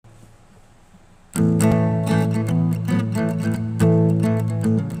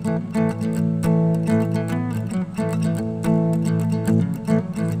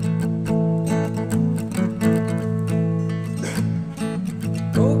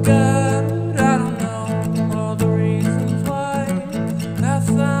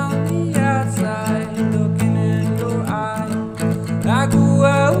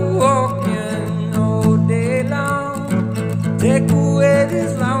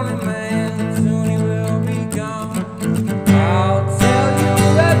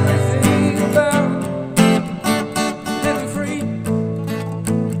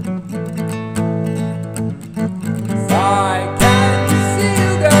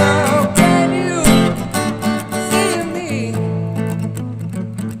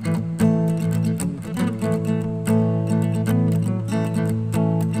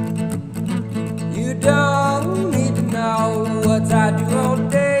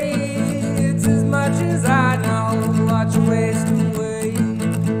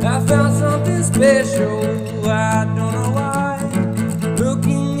special, I don't know why.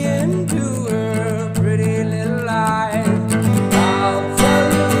 Looking into her pretty little eyes, I'll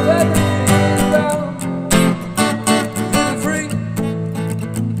tell you everything about being free.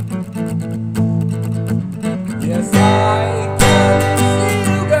 Yes, I can see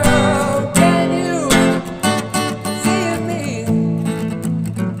you, girl. Can you see me?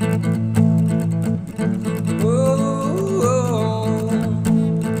 Oh,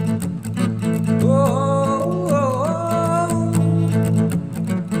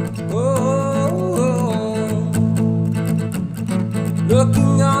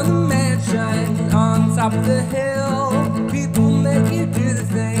 looking on the mansion on top of the hill, people make you do the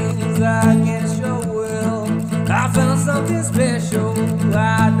things against your will. I found something special,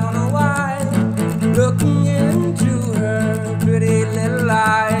 I don't know why. Looking